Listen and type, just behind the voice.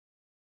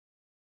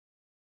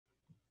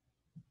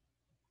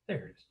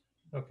There it is.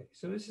 Okay,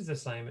 so this is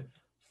assignment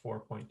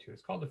 4.2.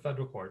 It's called the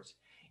federal courts.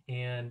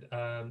 And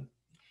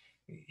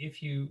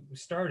if you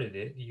started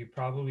it, you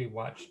probably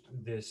watched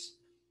this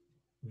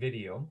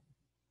video,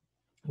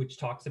 which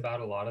talks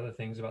about a lot of the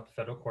things about the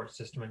federal court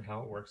system and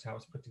how it works, how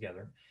it's put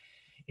together.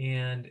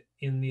 And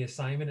in the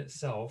assignment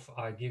itself,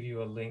 I give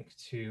you a link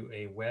to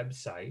a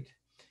website.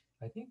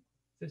 I think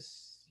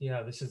this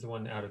is the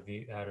one the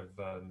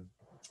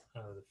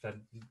Fed,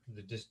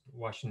 the just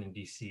Washington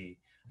D.C.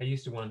 I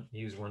used to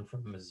use one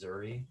from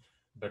Missouri,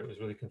 but it was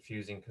really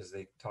confusing because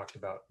they talked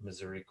about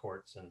Missouri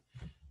courts. And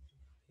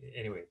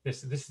anyway,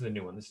 this is the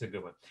new one. This is a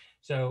good one.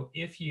 So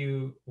if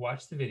you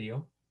watch the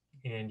video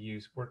and you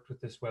worked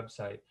with this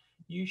website,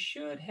 you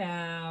should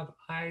have,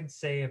 I'd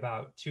say,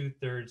 about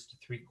 2/3 to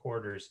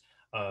 3/4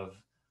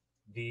 of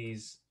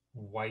these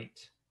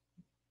white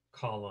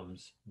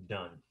columns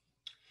done.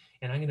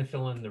 And I'm going to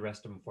fill in the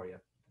rest of them for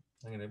you.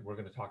 We're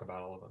going to talk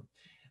about all of them.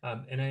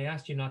 And I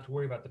asked you not to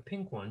worry about the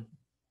pink one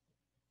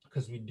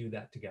because we do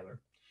that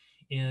together.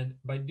 And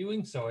by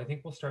doing so, I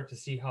think we'll start to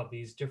see how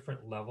these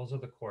different levels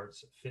of the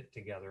courts fit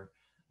together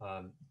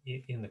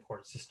in the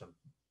court system.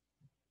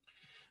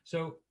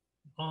 So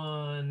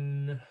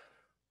on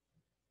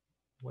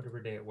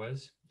whatever day it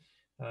was,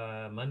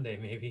 Monday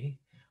maybe,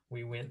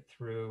 we went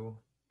through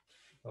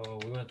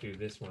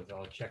this one with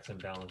all checks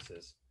and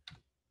balances.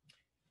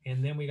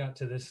 And then we got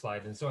to this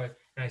slide. And so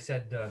I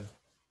said, the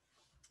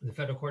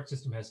federal court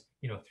system has,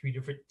 3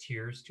 different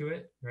tiers to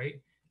it,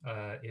 right?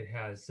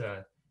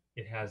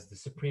 It has the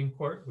Supreme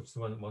Court, which is the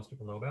one that most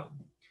people know about.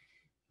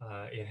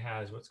 It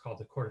has what's called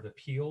the Court of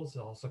Appeals,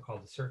 also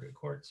called the Circuit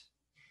Courts,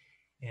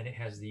 and it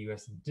has the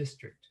U.S.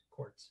 District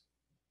Courts.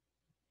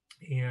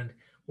 And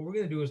what we're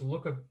going to do is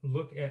look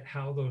at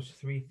how those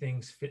 3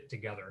 things fit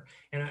together.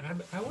 And I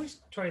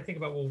always try to think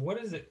about, well, what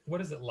is it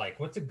like?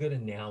 What's a good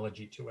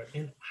analogy to it?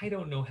 And I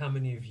don't know how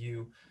many of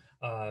you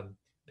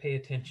pay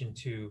attention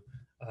to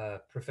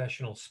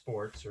professional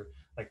sports or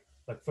like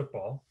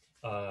football.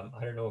 I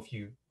don't know if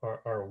you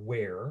are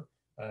aware,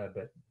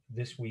 but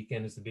this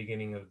weekend is the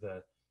beginning of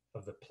the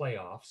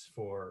playoffs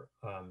for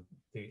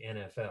the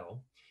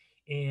NFL,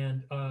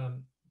 and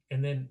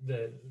then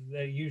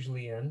that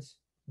usually ends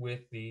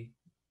with the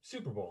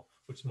Super Bowl,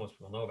 which most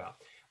people know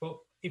about.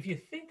 Well, if you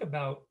think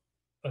about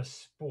a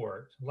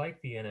sport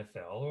like the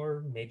NFL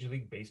or Major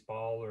League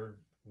Baseball or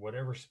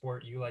whatever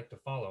sport you like to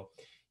follow,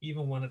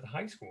 even one at the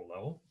high school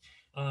level,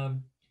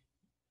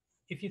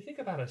 if you think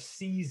about a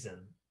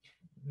season,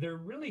 there are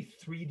really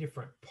 3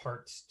 different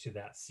parts to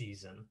that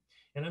season.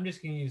 And I'm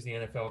just going to use the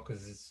NFL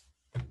because it's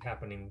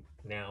happening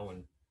now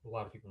and a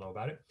lot of people know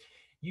about it.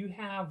 You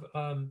have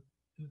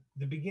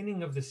the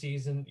beginning of the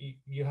season,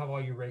 you have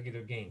all your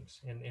regular games.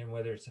 And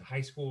whether it's a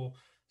high school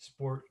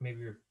sport,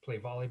 maybe you play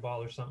volleyball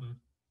or something,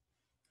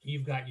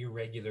 you've got your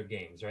regular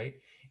games, right?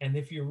 And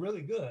if you're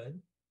really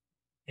good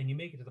and you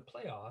make it to the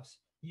playoffs,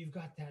 you've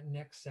got that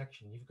next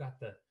section. You've got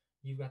the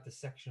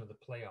section of the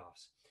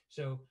playoffs.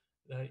 So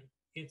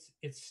it's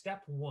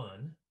step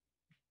 1,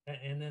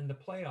 and then the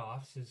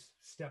playoffs is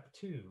step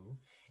 2.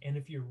 And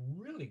if you're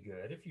really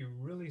good, if you're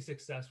really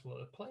successful at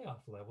the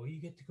playoff level, you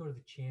get to go to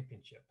the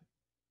championship.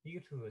 You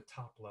get to the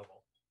top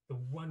level, the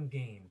one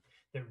game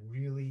that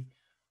really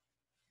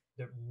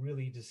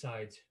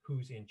decides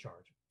who's in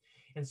charge.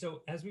 And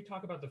so as we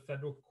talk about the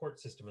federal court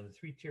system and the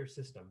 3-tier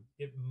system,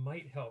 it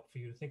might help for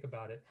you to think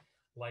about it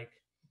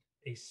like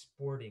a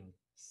sporting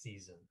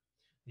season.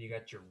 You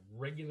got your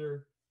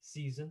regular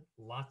season,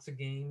 lots of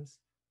games,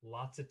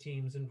 lots of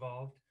teams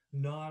involved.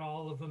 Not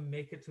all of them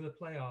make it to the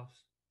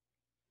playoffs,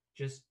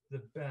 just the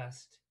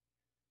best.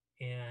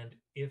 And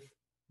if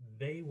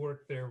they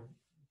work their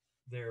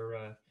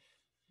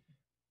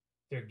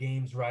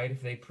games right,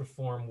 if they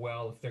perform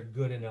well, if they're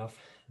good enough,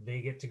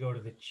 they get to go to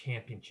the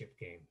championship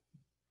game.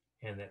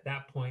 And at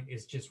that point,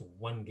 it's just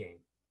one game,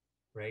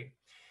 right?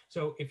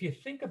 So if you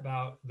think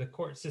about the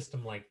court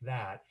system like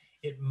that,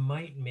 it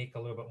might make a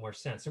little bit more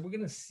sense. And we're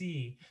going to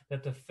see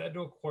that the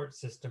federal court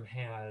system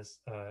has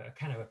a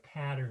kind of a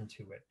pattern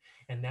to it.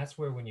 And that's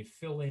where when you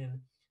fill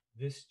in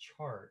this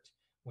chart,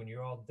 when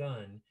you're all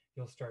done,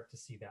 you'll start to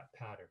see that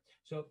pattern.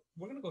 So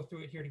we're going to go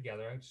through it here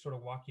together. I just sort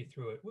of walk you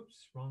through it.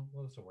 Whoops, wrong.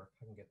 Well, this will work.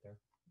 I can get there.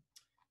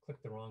 Click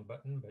the wrong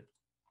button, but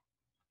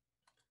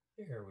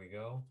there we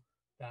go.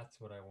 That's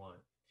what I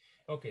want.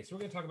 Okay, so we're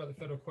going to talk about the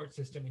federal court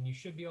system, and you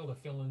should be able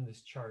to fill in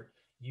this chart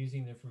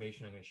using the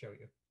information I'm going to show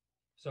you.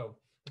 So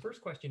the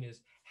first question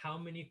is, how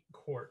many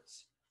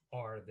courts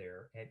are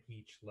there at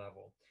each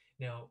level?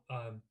 Now,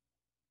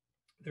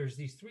 there's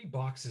these 3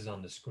 boxes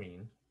on the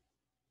screen.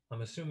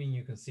 I'm assuming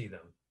you can see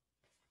them.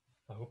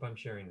 I hope I'm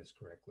sharing this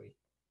correctly.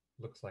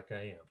 Looks like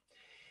I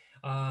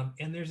am.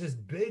 And there's this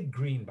big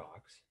green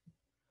box,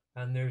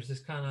 and there's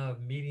this kind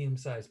of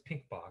medium-sized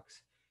pink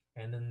box,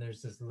 and then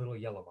there's this little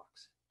yellow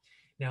box.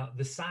 Now,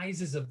 the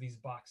sizes of these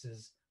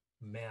boxes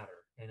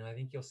matter, and I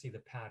think you'll see the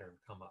pattern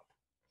come up.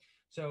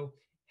 So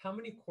how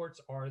many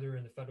courts are there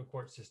in the federal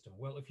court system?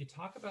 Well, if you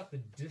talk about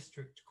the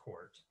district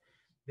court,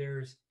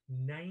 there's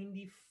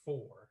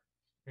 94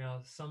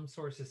 Now, some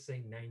sources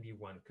say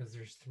 91 because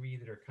there's three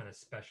that are kind of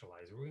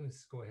specialized. We're going to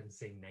go ahead and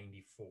say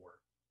 94.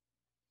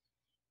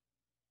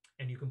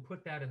 And you can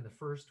put that in the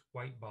first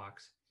white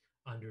box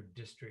under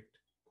district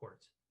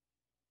courts.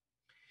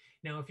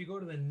 Now, if you go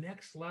to the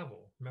next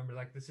level, remember,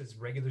 like this is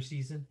regular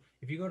season.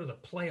 If you go to the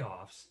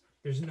playoffs,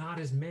 there's not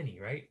as many,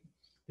 right?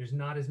 There's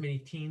not as many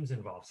teams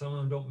involved. Some of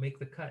them don't make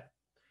the cut.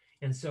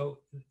 And so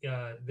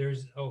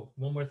there's, oh,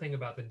 one more thing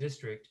about the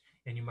district,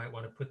 and you might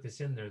want to put this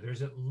in there.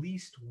 There's at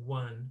least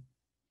one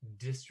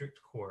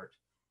district court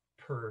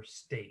per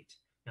state.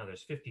 Now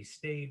there's 50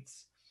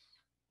 states.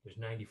 There's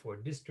 94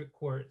 district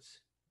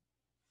courts.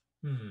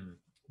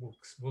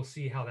 We'll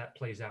see how that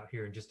plays out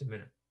here in just a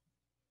minute.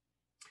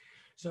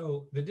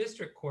 So the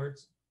district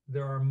courts,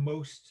 there are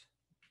most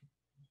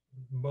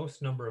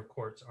number of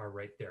courts are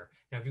right there.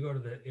 Now, if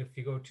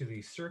you go to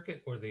the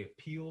circuit or the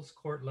appeals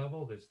court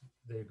level,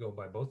 they go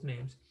by both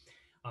names.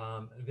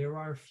 There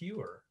are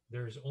fewer.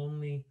 There's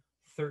only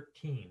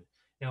 13.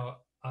 Now,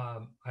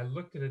 I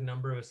looked at a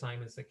number of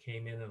assignments that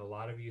came in, and a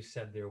lot of you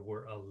said there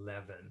were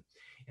 11.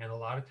 And a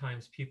lot of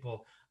times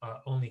people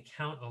only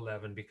count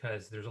 11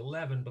 because there's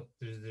 11, but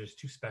there's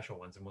two special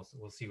ones, and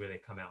we'll see where they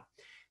come out.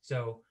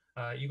 So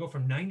you go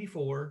from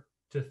 94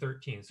 to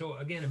 13. So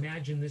again,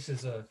 imagine this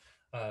is a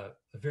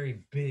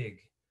very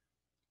big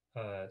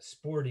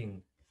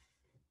sporting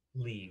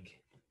league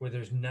where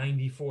there's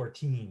 94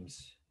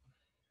 teams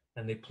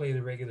and they play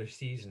the regular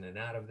season. And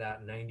out of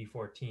that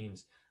 94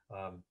 teams,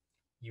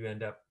 you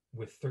end up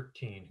with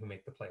 13 who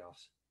make the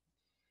playoffs.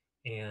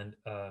 And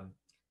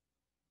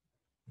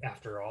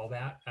after all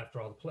the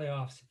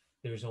playoffs,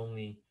 there's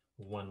only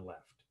one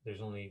left.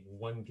 There's only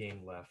one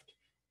game left.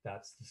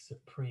 That's the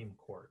Supreme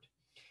Court.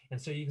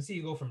 And so you can see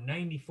you go from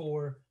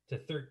 94 to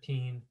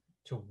 13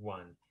 to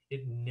 1.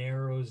 It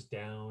narrows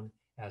down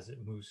as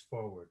it moves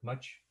forward,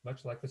 much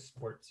like the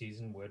sport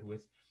season would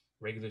with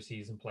regular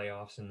season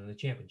playoffs and then the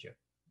championship,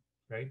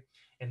 right?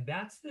 And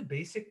that's the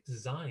basic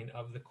design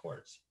of the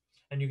courts.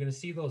 And you're going to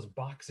see those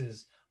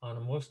boxes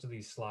on most of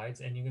these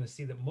slides, and you're going to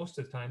see that most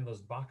of the time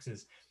those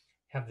boxes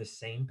have the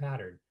same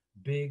pattern: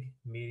 big,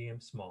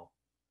 medium, small.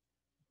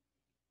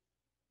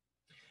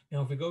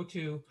 Now, if we go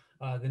to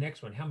the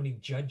next one, how many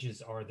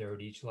judges are there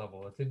at each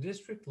level? At the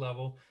district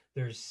level,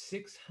 there's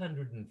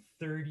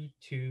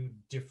 632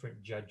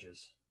 different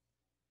judges.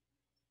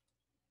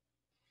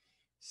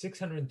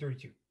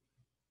 632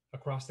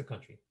 across the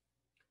country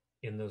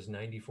in those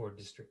 94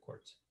 district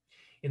courts.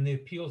 In the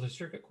appeals or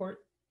circuit court,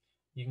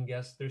 you can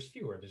guess there's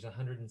fewer. There's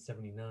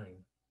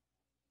 179.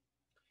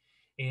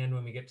 And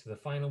when we get to the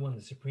final one,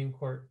 the Supreme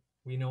Court,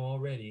 we know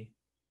already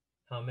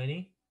how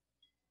many?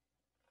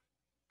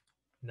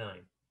 9.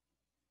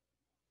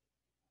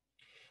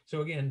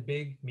 So again,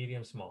 big,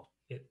 medium, small.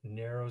 It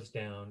narrows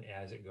down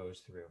as it goes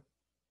through.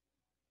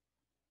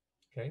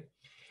 Okay.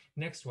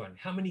 Next one,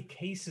 how many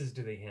cases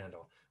do they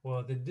handle?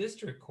 Well, the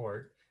district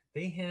court,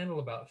 they handle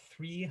about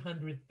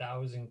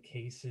 300,000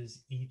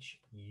 cases each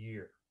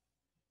year.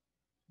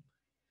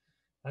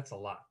 That's a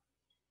lot.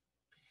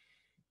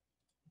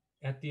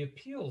 At the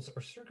appeals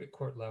or circuit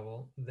court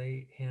level,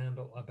 they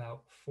handle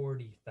about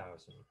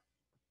 40,000.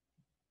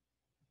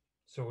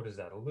 So what is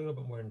that? A little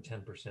bit more than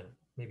 10%,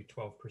 maybe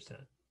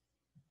 12%,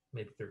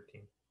 maybe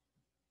 13.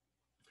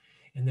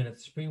 And then at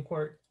the Supreme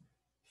Court,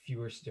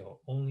 fewer still,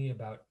 only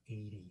about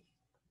 80.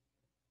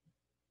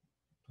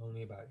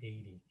 Only about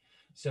 80.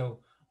 So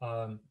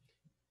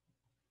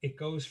it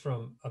goes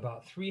from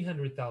about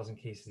 300,000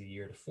 cases a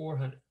year to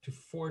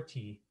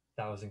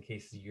 40,000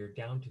 cases a year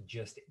down to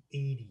just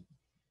 80.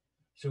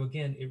 So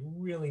again, it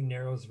really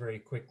narrows very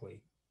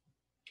quickly.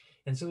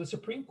 And so the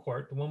Supreme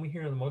Court, the one we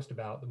hear the most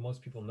about, the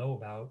most people know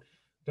about,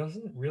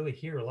 doesn't really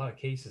hear a lot of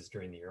cases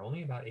during the year,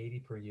 only about 80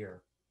 per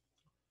year.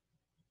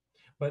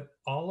 But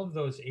all of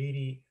those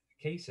 80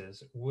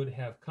 cases would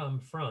have come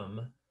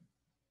from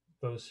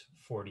those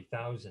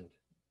 40,000.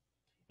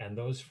 And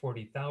those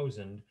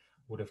 40,000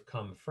 would have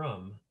come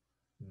from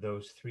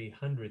those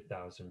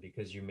 300,000,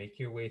 because you make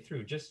your way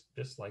through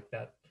just like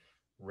that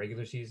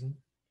regular season,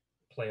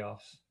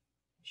 playoffs,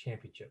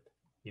 championship.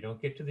 You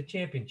don't get to the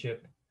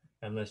championship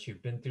unless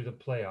you've been through the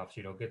playoffs.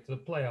 You don't get to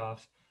the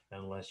playoffs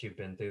unless you've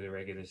been through the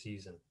regular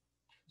season.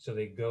 So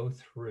they go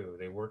through,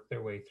 they work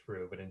their way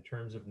through, but in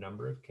terms of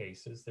number of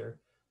cases, they're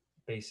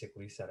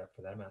basically set up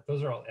for that amount.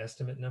 Those are all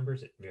estimate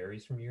numbers. It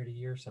varies from year to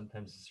year.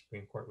 Sometimes the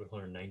Supreme Court will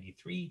hear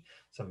 93.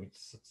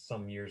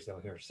 Some years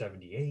they'll hear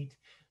 78.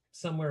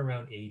 Somewhere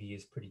around 80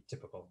 is pretty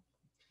typical.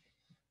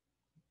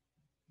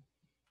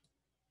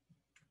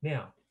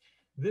 Now,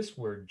 this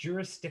word,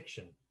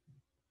 jurisdiction.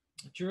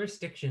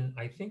 Jurisdiction,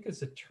 I think,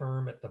 is a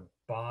term at the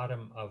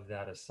bottom of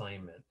that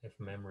assignment, if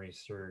memory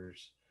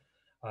serves.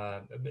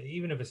 But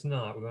even if it's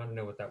not, we want to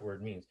know what that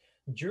word means.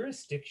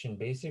 Jurisdiction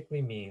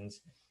basically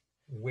means,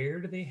 where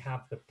do they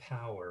have the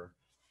power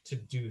to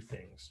do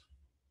things?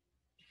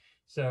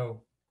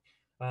 So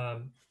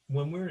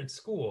when we're in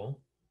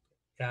school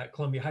at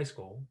Columbia High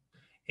School,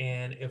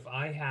 and if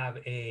I have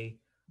a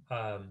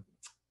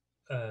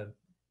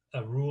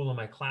rule in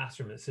my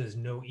classroom that says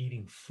no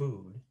eating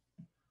food,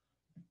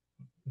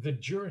 the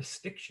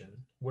jurisdiction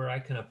where I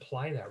can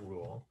apply that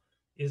rule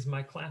is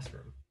my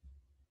classroom.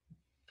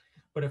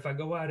 But if I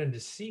go out into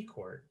C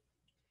court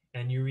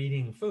and you're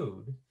eating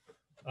food,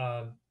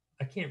 I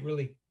can't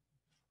really,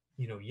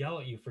 yell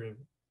at you for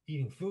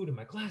eating food in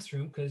my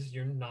classroom because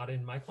you're not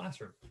in my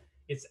classroom.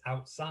 It's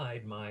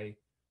outside my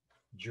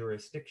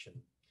jurisdiction.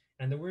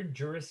 And the word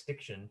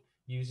jurisdiction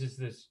uses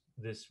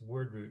this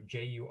word root,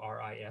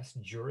 J-U-R-I-S,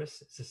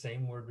 juris. It's the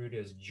same word root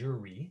as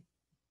jury.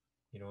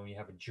 When you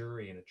have a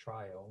jury in a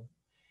trial,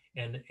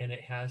 and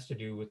it has to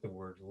do with the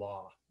word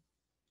law.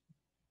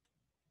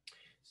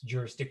 So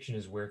jurisdiction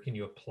is where can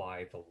you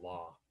apply the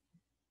law.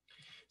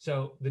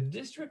 So the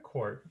district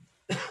court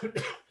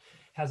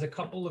has a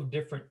couple of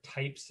different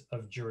types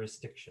of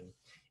jurisdiction.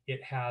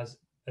 It has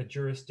a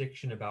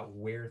jurisdiction about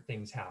where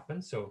things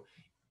happen. So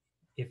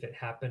if it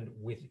happened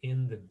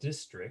within the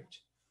district,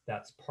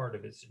 that's part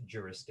of its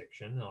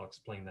jurisdiction. And I'll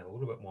explain that a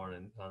little bit more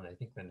on I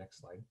think, the next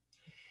slide.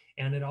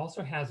 And it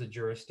also has a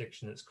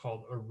jurisdiction that's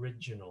called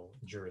original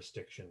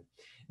jurisdiction.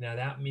 Now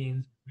that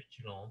means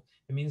original,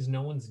 it means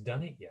no one's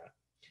done it yet.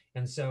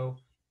 And so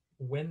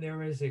when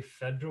there is a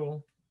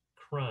federal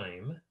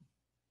crime,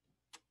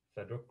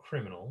 federal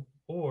criminal,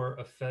 or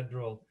a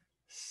federal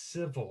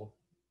civil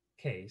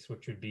case,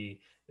 which would be,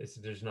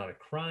 there's not a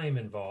crime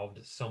involved,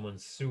 someone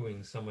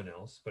suing someone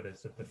else, but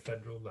it's at the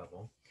federal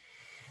level,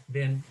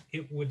 then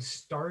it would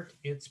start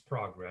its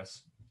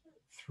progress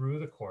through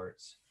the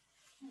courts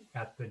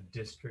at the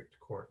district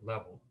court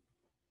level.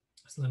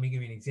 So let me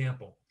give you an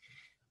example.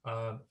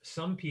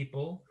 Some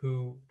people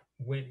who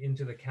went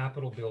into the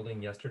Capitol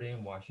building yesterday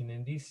in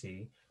Washington,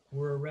 D.C.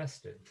 were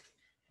arrested.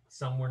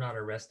 Some were not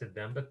arrested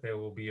then, but they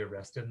will be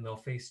arrested and they'll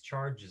face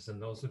charges,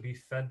 and those will be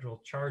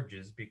federal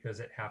charges because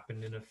it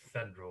happened in a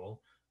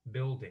federal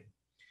building.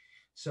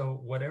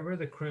 So whatever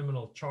the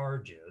criminal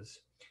charge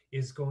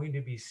is going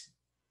to be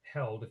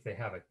held, if they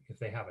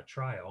have a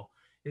trial,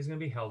 is going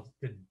to be held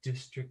at the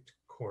district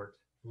court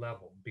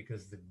level,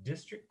 because the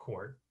district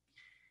court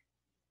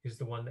is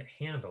the one that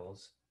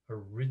handles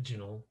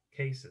original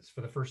cases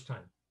for the first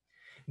time.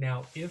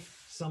 Now,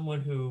 if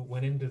someone who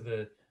went into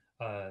the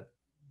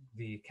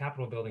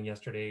Capitol building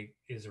yesterday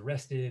is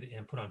arrested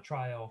and put on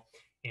trial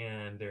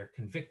and they're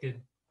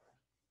convicted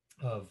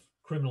of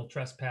criminal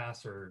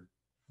trespass or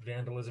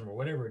vandalism or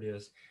whatever it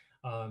is,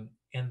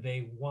 and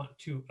they want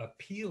to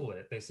appeal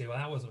it, they say, well,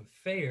 that wasn't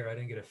fair. I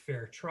didn't get a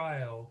fair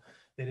trial.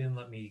 They didn't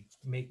let me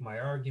make my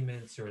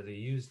arguments, or they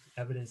used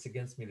evidence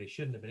against me they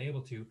shouldn't have been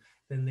able to.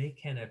 Then they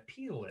can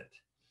appeal it.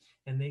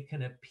 And they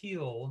can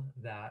appeal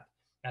that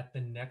at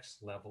the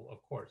next level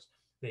of courts.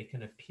 They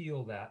can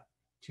appeal that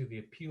to the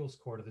appeals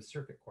court of the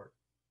circuit court.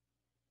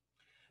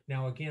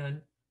 Now,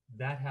 again,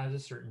 that has a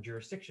certain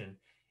jurisdiction.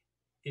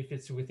 If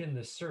it's within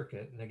the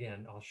circuit, and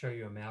again, I'll show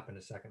you a map in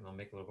a second, I'll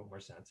make a little bit more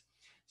sense.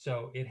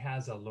 So it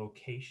has a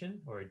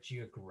location or a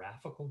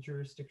geographical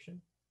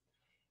jurisdiction,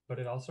 but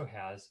it also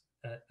has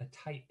a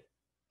type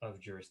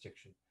of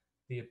jurisdiction.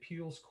 The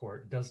appeals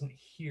court doesn't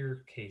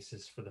hear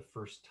cases for the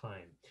first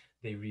time.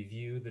 They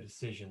review the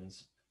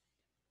decisions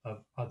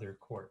of other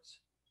courts.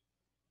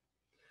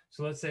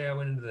 So let's say I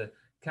went into the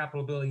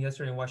Capitol building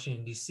yesterday in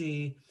Washington,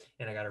 D.C.,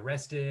 and I got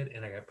arrested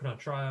and I got put on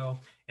trial,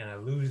 and I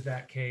lose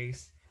that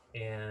case,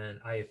 and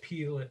I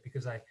appeal it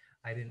because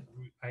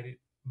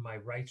my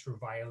rights were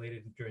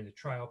violated during the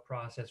trial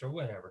process or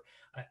whatever,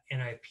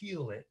 and I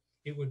appeal it.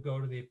 It would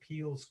go to the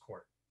appeals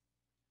court,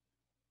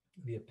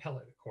 the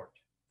appellate court,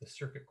 the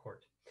circuit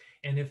court.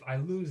 And if I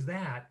lose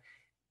that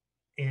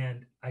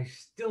and I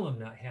still am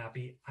not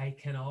happy, I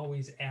can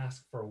always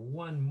ask for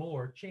one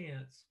more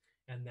chance,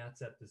 and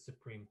that's at the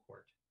Supreme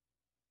Court.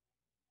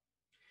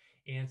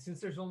 And since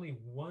there's only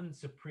one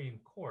Supreme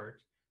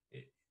Court,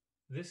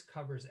 this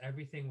covers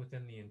everything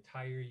within the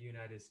entire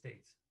United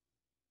States.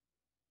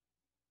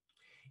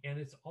 And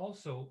it's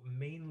also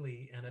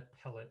mainly an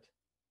appellate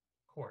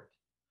court.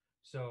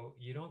 So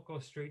you don't go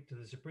straight to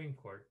the Supreme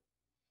Court,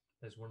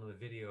 as one of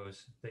the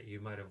videos that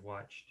you might have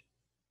watched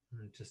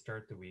to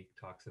start the week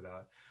talks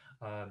about.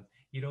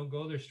 You don't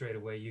go there straight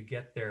away. You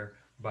get there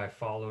by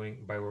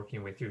working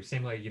your way through.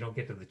 Same way you don't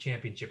get to the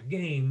championship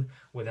game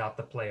without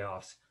the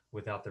playoffs,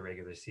 without the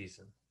regular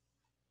season.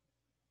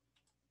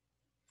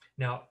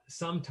 Now,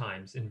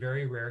 sometimes, in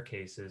very rare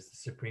cases, the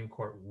Supreme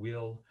Court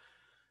will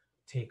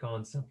take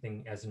on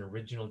something as an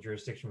original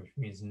jurisdiction, which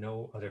means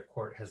no other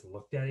court has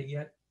looked at it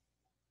yet.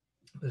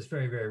 But it's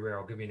very, very rare.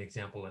 I'll give you an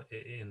example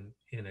in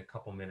a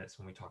couple minutes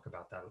when we talk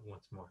about that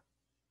once more.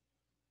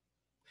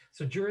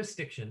 So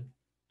jurisdiction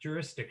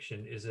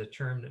is a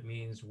term that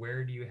means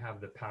where do you have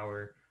the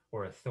power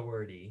or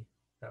authority?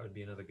 That would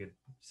be another good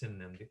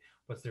synonym.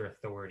 What's their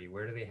authority?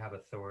 Where do they have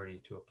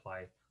authority to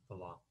apply the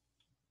law?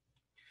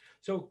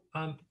 So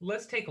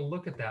let's take a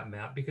look at that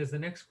map, because the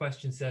next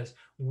question says,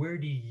 where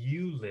do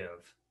you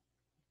live?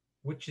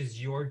 Which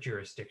is your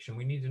jurisdiction?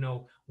 We need to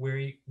know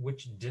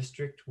which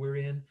district we're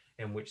in,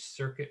 and which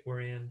circuit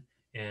we're in,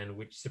 and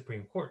which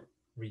Supreme Court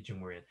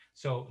region we're in.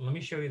 So let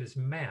me show you this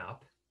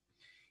map,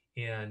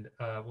 and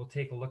we'll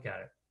take a look at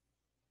it.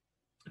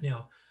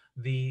 Now,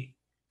 the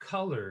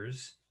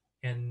colors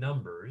and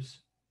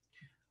numbers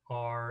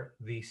are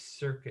the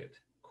circuit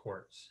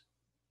courts,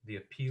 the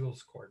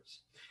appeals courts.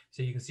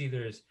 So you can see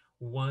there's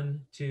 1,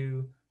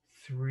 2,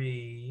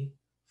 3,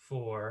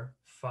 4,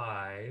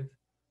 5,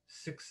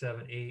 6,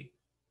 7, 8,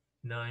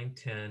 9,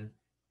 10, and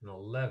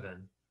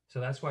 11. So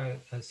that's why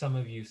some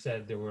of you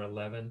said there were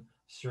 11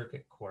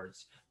 circuit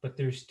courts, but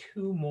there's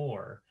two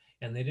more,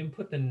 and they didn't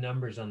put the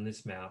numbers on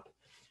this map.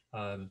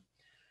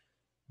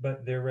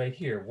 But they're right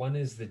here. One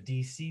is the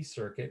DC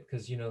circuit,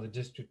 because you know the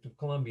District of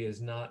Columbia is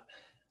not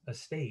a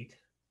state,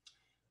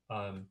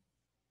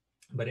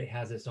 but it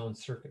has its own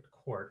circuit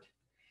court.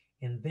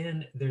 And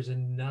then there's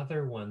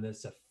another one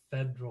that's a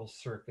federal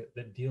circuit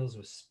that deals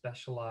with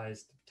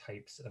specialized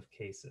types of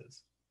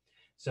cases.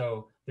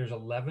 So there's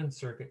 11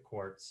 circuit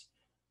courts,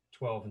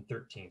 12 and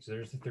 13. So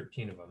there's the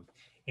 13 of them.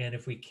 And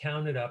if we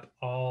counted up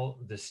all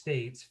the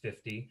states,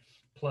 50,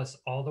 plus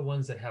all the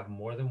ones that have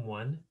more than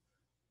one,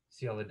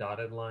 see all the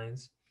dotted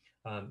lines?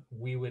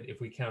 We would, if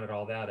we counted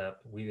all that up,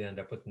 we'd end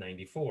up with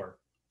 94.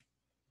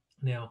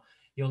 Now,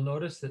 you'll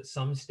notice that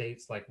some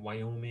states like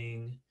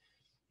Wyoming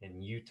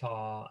and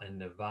Utah and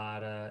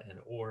Nevada and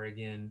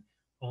Oregon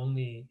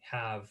only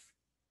have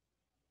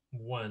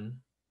one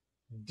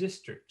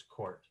district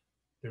court.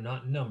 They're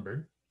not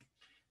numbered.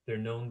 They're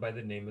known by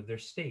the name of their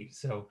state.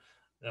 So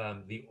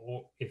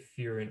if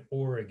you're in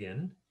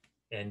Oregon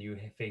and you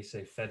face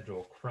a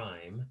federal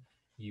crime,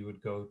 you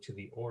would go to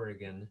the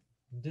Oregon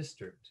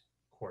District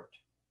Court.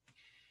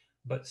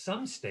 But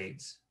some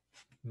states,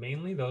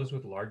 mainly those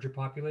with larger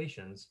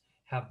populations,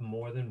 have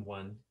more than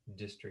one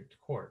district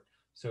court.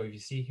 So if you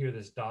see here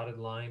this dotted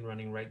line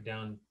running right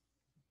down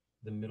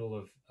the middle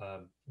of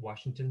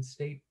Washington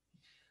state,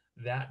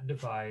 that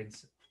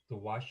divides the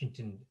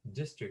Washington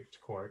District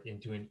Court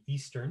into an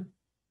Eastern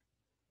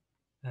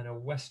and a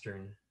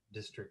Western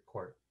District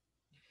Court.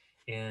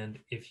 And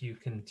if you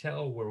can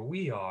tell where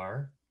we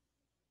are,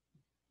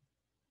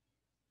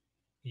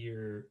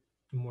 you're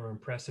more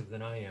impressive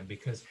than I am,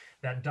 because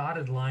that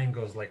dotted line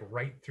goes like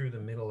right through the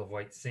middle of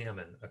White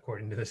Salmon,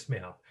 according to this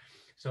map.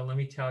 So let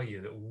me tell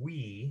you that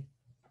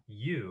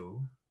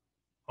you,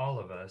 all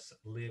of us,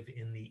 live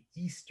in the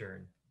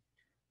Eastern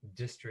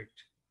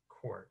District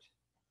Court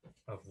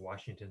of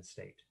Washington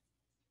State.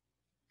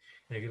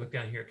 And if you look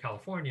down here at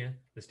California,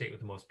 the state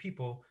with the most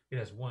people, it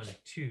has 1,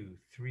 2,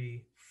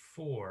 3,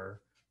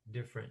 4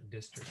 different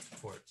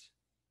district courts.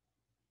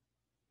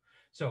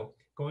 So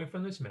going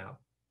from this map,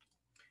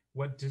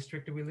 what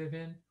district do we live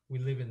in? We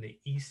live in the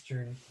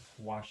Eastern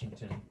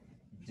Washington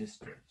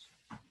District.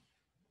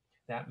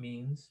 That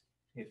means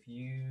if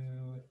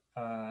you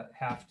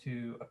have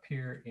to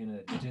appear in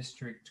a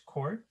district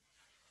court,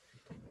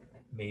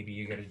 maybe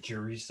you get a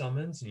jury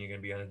summons and you're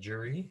going to be on a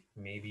jury.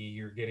 Maybe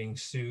you're getting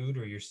sued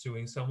or you're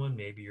suing someone.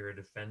 Maybe you're a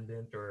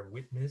defendant or a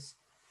witness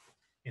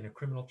in a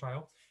criminal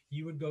trial.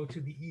 You would go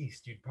to the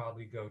east. You'd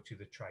probably go to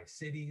the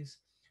Tri-Cities.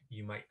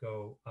 You might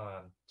go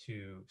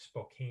to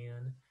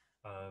Spokane.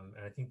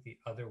 And I think the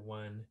other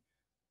one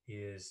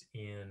is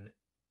in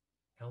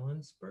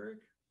Ellensburg.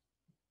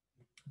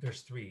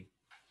 There's three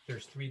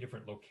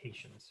different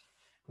locations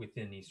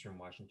within Eastern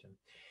Washington.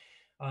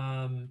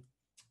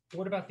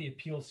 What about the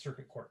Appeals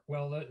Circuit Court?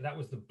 Well, that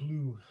was the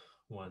blue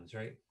ones,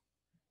 right?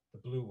 The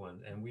blue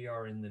one, and we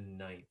are in the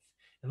 9th.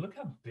 And look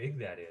how big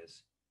that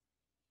is.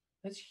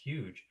 That's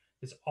huge.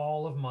 It's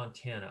all of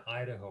Montana,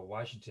 Idaho,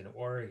 Washington,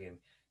 Oregon,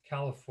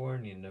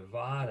 California,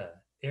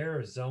 Nevada,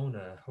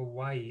 Arizona,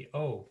 Hawaii.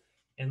 Oh,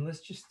 and let's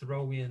just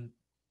throw in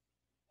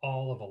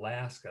all of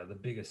Alaska, the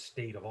biggest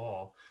state of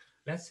all.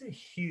 That's a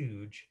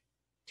huge,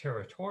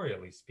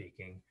 territorially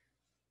speaking,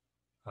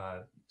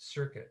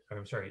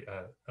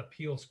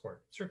 appeals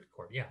court, circuit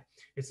court. Yeah,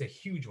 it's a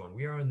huge one.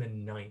 We are in the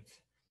 9th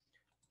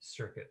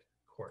Circuit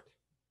Court,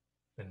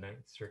 the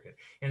 9th Circuit.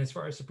 And as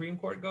far as Supreme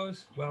Court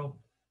goes, well,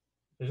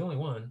 there's only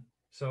one,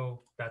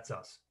 so that's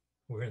us.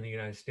 We're in the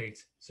United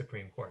States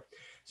Supreme Court.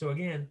 So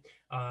again,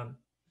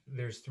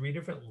 there's 3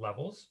 different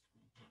levels.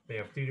 They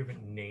have 3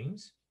 different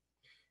names.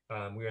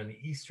 We are in the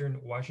Eastern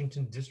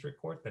Washington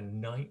District Court, the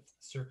 9th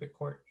Circuit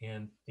Court,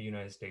 and the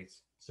United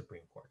States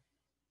Supreme Court.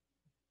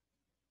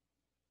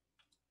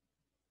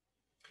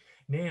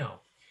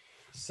 Now,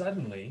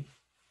 suddenly,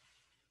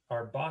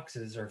 our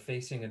boxes are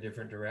facing a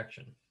different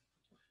direction.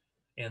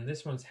 And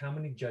this one's how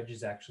many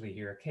judges actually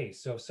hear a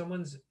case. So if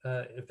someone's,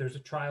 if there's a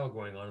trial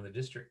going on in the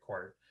district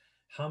court,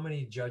 how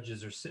many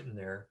judges are sitting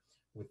there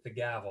with the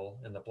gavel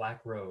and the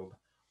black robe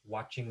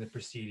watching the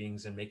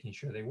proceedings and making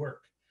sure they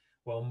work?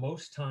 Well,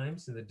 most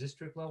times in the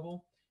district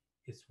level,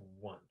 it's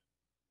 1.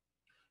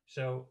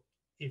 So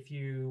if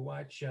you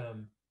watch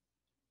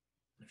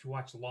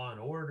Law and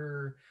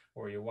Order,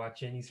 or you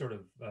watch any sort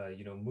of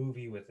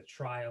movie with a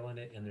trial in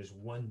it, and there's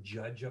 1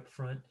 judge up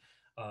front,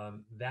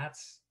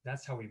 that's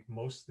how we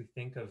mostly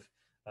think of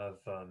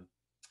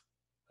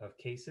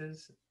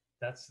cases.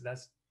 That's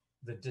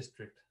the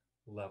district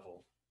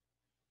level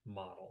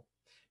model.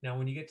 Now,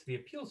 when you get to the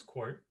appeals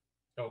court,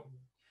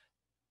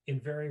 in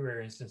very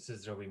rare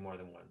instances, there'll be more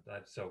than 1.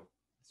 So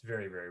it's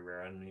very, very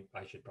rare.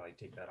 I should probably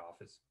take that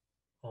off. It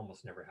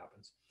almost never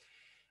happens.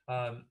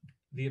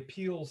 The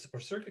appeals or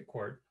circuit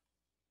court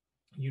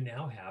you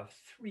now have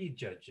 3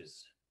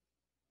 judges,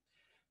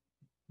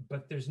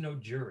 but there's no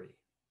jury.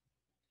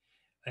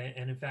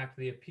 And in fact,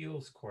 the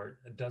appeals court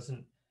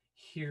doesn't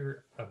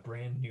hear a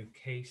brand new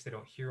case. They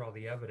don't hear all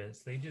the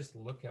evidence. They just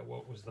look at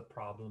what was the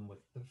problem with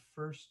the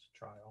first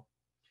trial.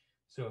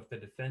 So if the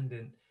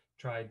defendant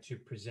tried to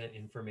present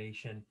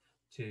information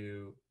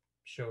to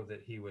show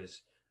that he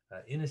was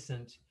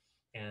innocent,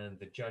 and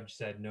the judge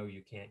said, no,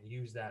 you can't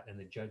use that, and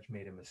the judge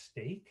made a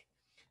mistake,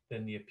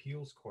 then the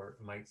appeals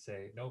court might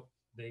say, nope,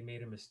 they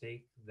made a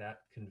mistake.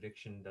 That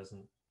conviction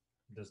doesn't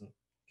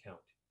count.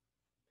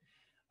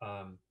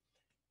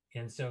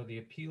 And so the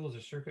appeals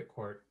or circuit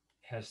court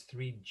has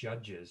 3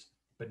 judges,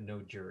 but no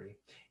jury.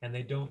 And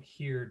they don't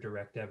hear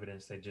direct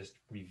evidence. They just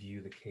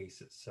review the case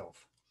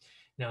itself.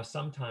 Now,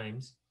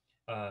 sometimes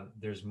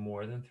there's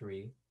more than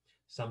 3.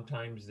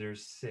 Sometimes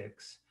there's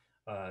 6.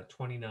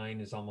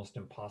 29 is almost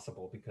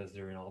impossible because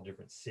they're in all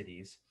different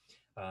cities.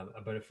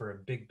 But if for a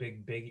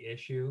big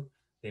issue,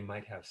 they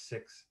might have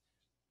 6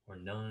 or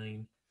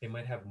 9. They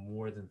might have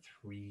more than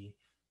 3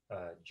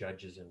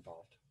 judges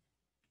involved.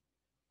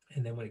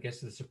 And then when it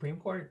gets to the Supreme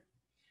Court,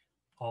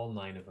 all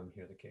 9 of them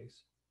hear the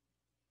case.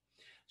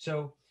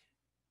 So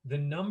the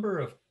number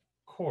of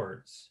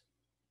courts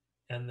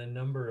and the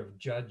number of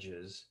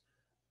judges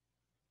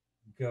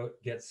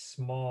gets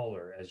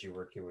smaller as you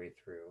work your way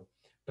through,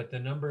 but the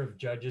number of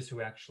judges who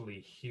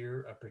actually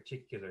hear a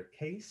particular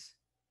case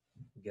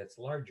gets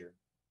larger.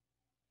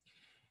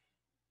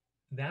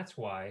 That's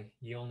why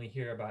you only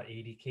hear about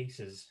 80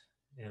 cases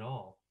in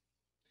all,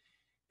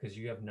 because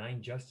you have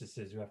 9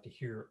 justices who have to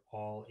hear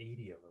all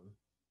 80 of them.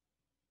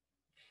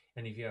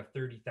 And if you have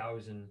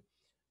 30,000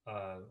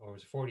 or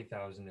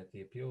 40,000 at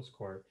the appeals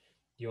court,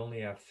 you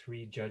only have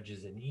 3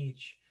 judges in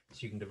each, so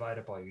you can divide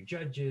up all your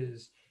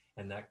judges,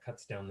 and that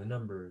cuts down the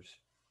numbers.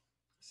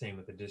 Same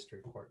with the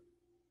district court.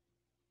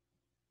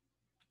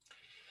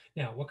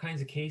 Now, what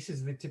kinds of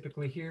cases they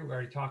typically hear? We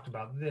already talked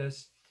about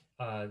this.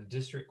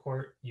 District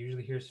court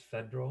usually hears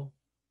federal,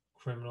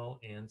 criminal,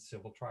 and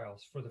civil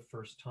trials for the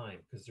first time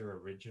because they're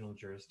original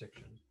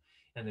jurisdiction.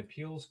 And the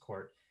appeals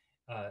court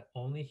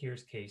only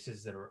hears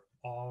cases that are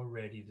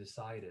already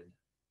decided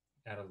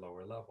at a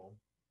lower level.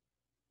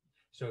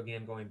 So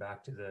again, going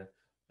back to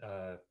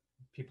the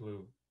people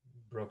who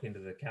broke into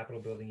the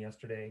Capitol building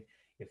yesterday,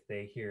 if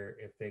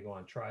they go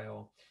on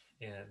trial,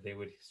 and they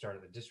would start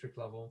at the district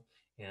level,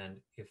 and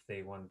if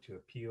they wanted to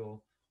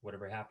appeal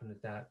whatever happened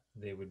at that,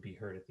 they would be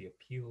heard at the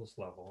appeals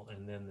level.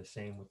 And then the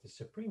same with the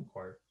Supreme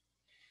Court,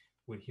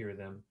 would hear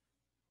them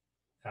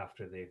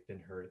after they've been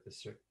heard at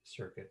the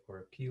circuit or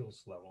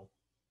appeals level.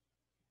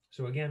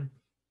 So again,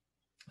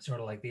 sort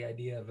of like the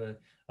idea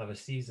of a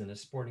season, a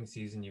sporting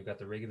season. You've got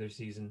the regular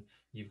season,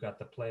 you've got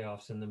the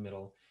playoffs in the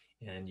middle,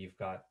 and you've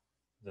got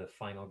the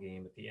final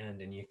game at the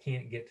end. And you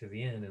can't get to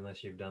the end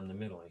unless you've done the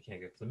middle. You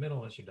can't get to the middle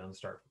unless you've done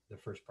the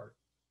first part.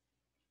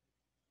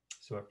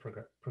 So it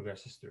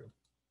progresses through.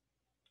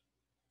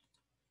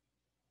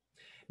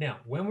 Now,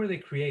 when were they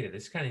created?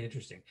 It's kind of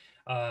interesting.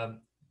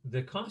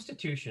 The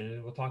Constitution,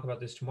 and we'll talk about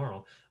this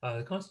tomorrow,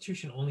 the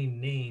Constitution only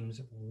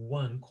names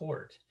 1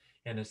 court,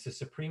 and it's the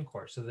Supreme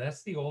Court. So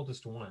that's the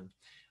oldest one.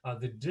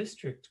 The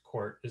District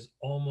Court is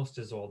almost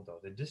as old, though.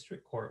 The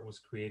District Court was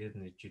created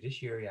in the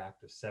Judiciary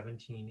Act of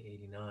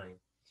 1789.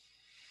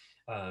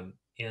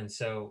 And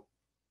so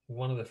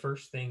one of the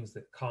first things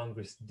that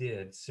Congress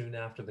did soon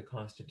after the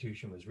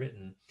Constitution was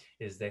written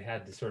is they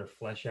had to sort of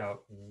flesh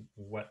out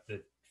what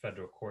the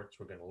federal courts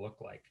were going to look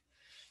like.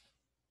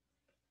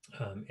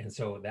 And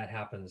so that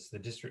happens, the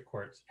district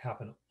courts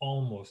happen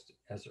almost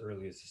as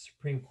early as the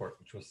Supreme Court,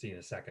 which we'll see in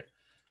a second.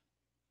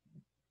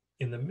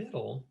 In the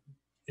middle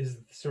is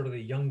sort of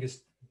the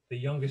youngest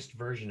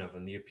version of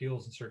them. The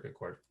appeals and circuit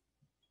court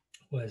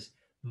was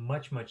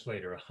much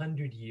later,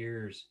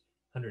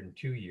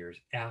 102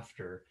 years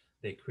after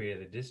they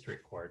created the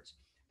district courts.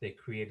 They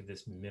created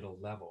this middle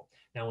level.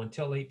 Now,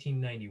 until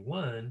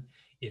 1891,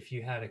 if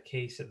you had a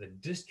case at the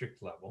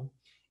district level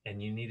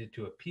and you needed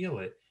to appeal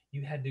it,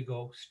 you had to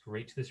go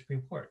straight to the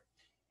Supreme Court.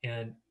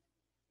 And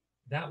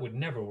that would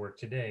never work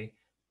today.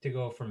 To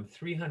go from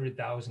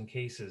 300,000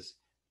 cases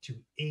to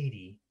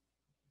 80,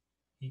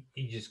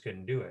 you just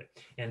couldn't do it.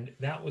 And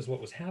that was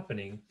what was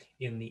happening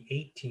in the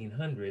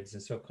 1800s.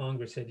 And so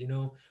Congress said,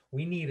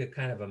 we need a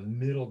kind of a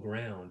middle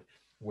ground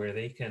where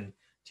they can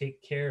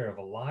take care of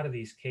a lot of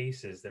these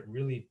cases that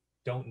really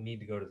don't need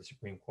to go to the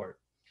Supreme Court.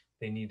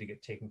 They need to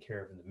get taken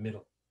care of in the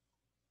middle.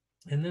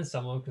 And then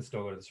someone can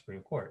still go to the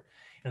Supreme Court.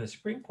 And the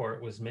Supreme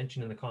Court was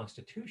mentioned in the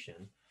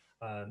Constitution.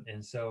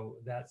 And so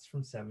that's from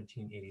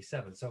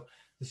 1787. So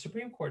the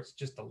Supreme Court's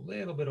just a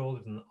little bit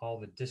older than all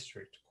the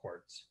district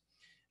courts.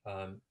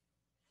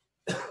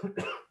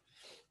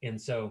 And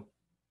so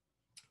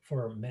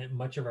for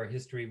much of our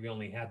history, we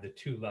only had the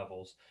 2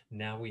 levels.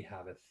 Now we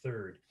have a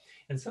 3rd.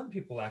 And some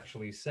people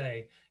actually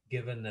say,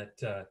 given that,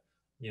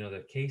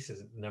 the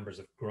cases numbers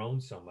have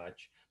grown so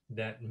much,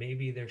 that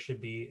maybe there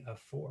should be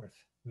a 4th.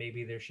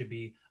 Maybe there should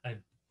be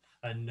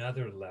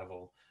another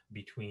level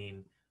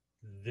between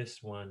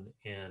this one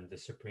and the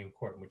Supreme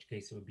Court, in which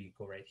case it would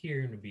go right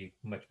here and it would be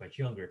much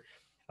younger.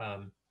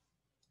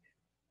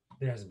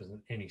 There hasn't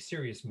been any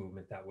serious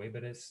movement that way,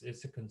 but it's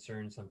a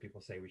concern some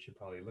people say we should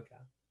probably look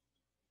at.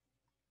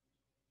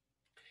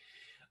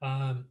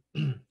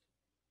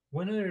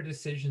 When are their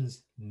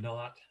decisions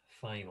not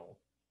final?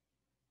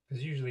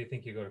 Because usually I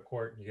think you go to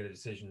court and you get a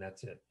decision,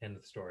 that's it, end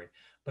of the story.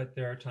 But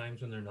there are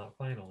times when they're not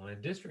final. In a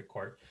district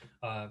court,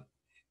 a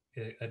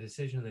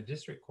decision in the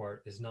district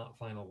court is not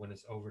final when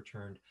it's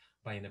overturned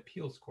by an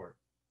appeals court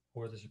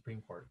or the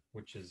Supreme Court,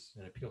 which is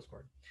an appeals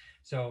court.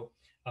 So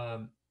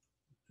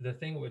the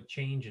thing that would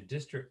change a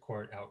district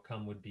court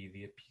outcome would be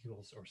the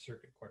appeals or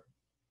circuit court.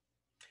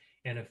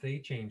 And if they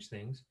change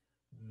things,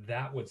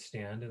 that would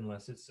stand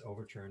unless it's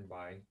overturned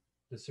by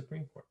the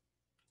Supreme Court.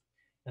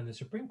 And the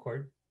Supreme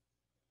Court,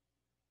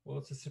 well,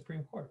 it's the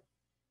Supreme Court.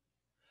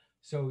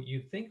 So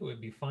you'd think it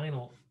would be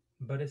final,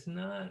 but it's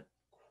not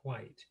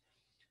quite.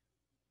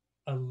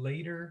 A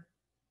later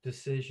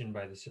decision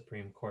by the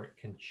Supreme Court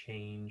can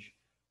change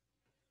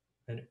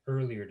an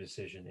earlier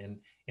decision.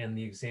 And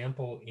the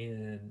example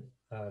in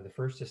the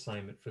first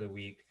assignment for the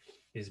week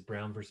is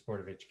Brown versus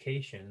Board of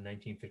Education in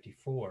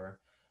 1954,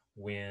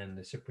 when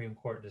the Supreme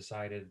Court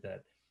decided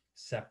that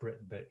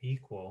separate but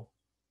equal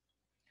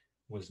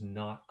was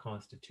not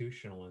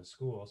constitutional in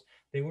schools.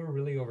 They were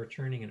really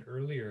overturning an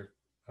earlier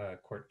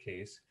court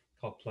case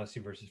called Plessy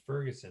versus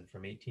Ferguson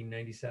from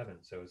 1897.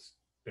 So it's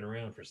been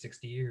around for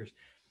 60 years,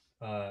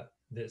 that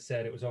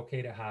said it was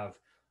okay to have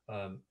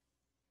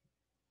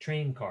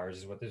train cars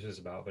is what this is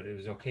about, but it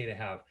was okay to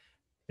have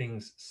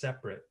things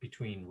separate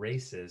between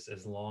races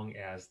as long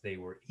as they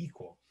were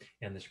equal.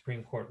 And the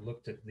Supreme Court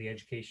looked at the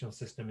educational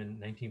system in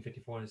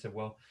 1954 and said,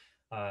 well,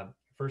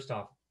 first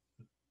off,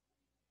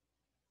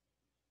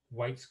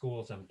 white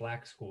schools and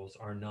black schools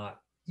are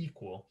not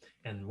equal.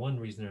 And one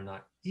reason they're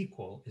not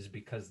equal is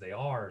because they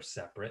are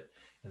separate.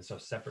 And so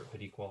separate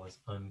but equal is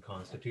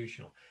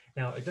unconstitutional.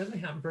 Now, it doesn't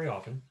happen very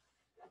often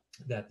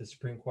that the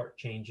Supreme Court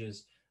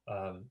changes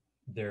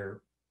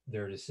their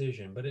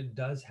decision, but it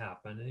does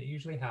happen. And it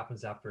usually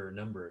happens after a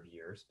number of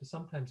years, but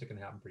sometimes it can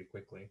happen pretty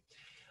quickly.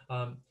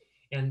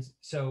 And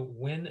so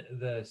when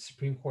the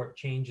Supreme Court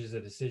changes a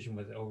decision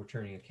with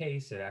overturning a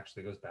case, it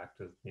actually goes back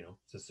to,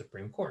 the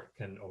Supreme Court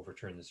can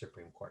overturn the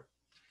Supreme Court.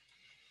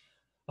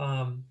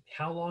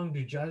 How long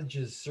do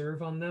judges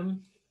serve on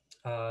them?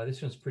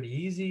 This one's pretty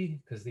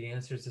easy because the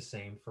answer is the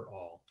same for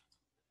all.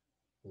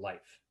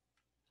 Life.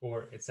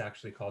 Or it's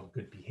actually called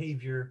good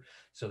behavior,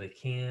 so they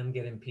can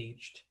get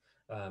impeached.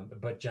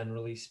 But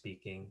generally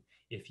speaking,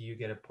 if you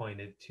get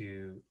appointed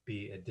to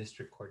be a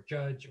district court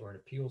judge or an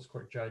appeals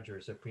court judge or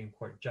a Supreme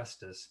Court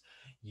justice,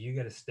 you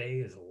got to stay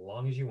as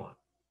long as you want.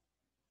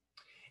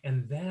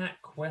 And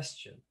that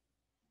question,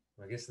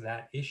 I guess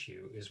that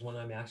issue, is one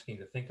I'm asking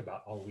you to think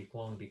about all week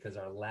long, because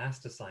our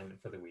last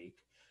assignment for the week,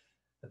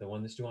 the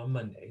one that's due on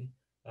Monday,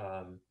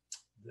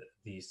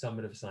 the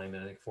summative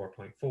assignment, I think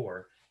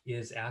 4.4,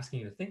 is asking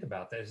you to think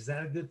about that. Is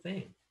that a good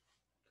thing?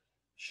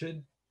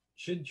 Should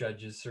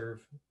judges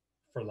serve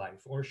for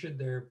life, or should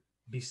there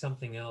be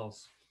something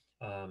else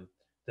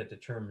that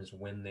determines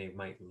when they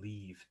might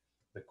leave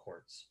the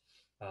courts?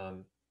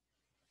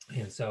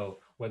 And so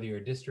whether you're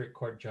a district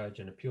court judge,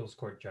 an appeals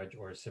court judge,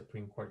 or a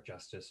Supreme Court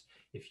justice,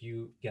 if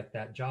you get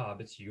that job,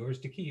 it's yours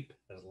to keep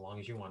as long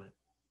as you want it.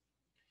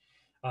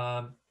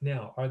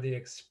 Now, are they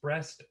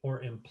expressed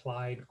or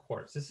implied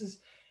courts? This is,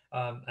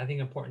 I think,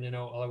 important to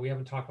know, although we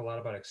haven't talked a lot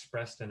about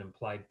expressed and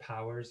implied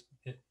powers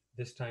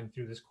this time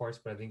through this course,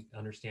 but I think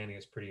understanding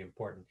is pretty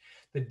important.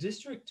 The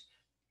district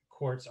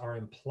courts are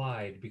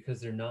implied because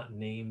they're not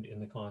named in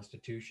the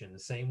Constitution. The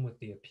same with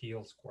the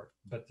appeals court,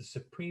 but the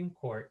Supreme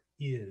Court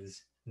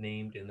is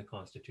named in the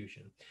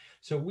Constitution.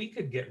 So we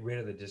could get rid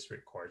of the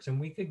district courts and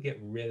we could get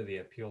rid of the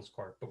appeals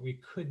court, but we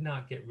could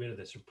not get rid of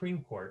the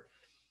Supreme Court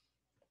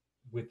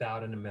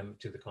without an amendment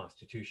to the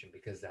Constitution,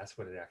 because that's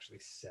what it actually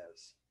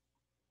says.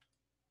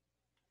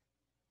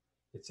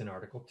 It's in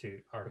Article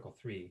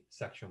 3,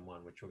 Section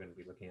 1, which we're going to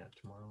be looking at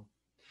tomorrow.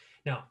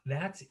 Now,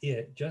 that's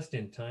it, just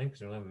in time,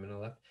 because we only have a minute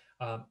left.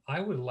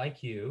 I would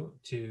like you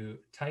to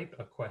type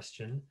a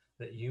question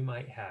that you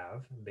might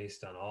have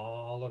based on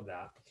all of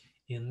that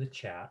in the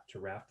chat to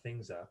wrap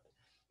things up.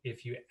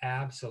 If you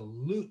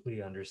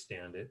absolutely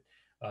understand it,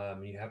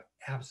 you have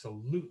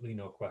absolutely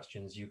no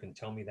questions, you can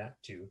tell me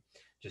that too.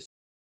 Just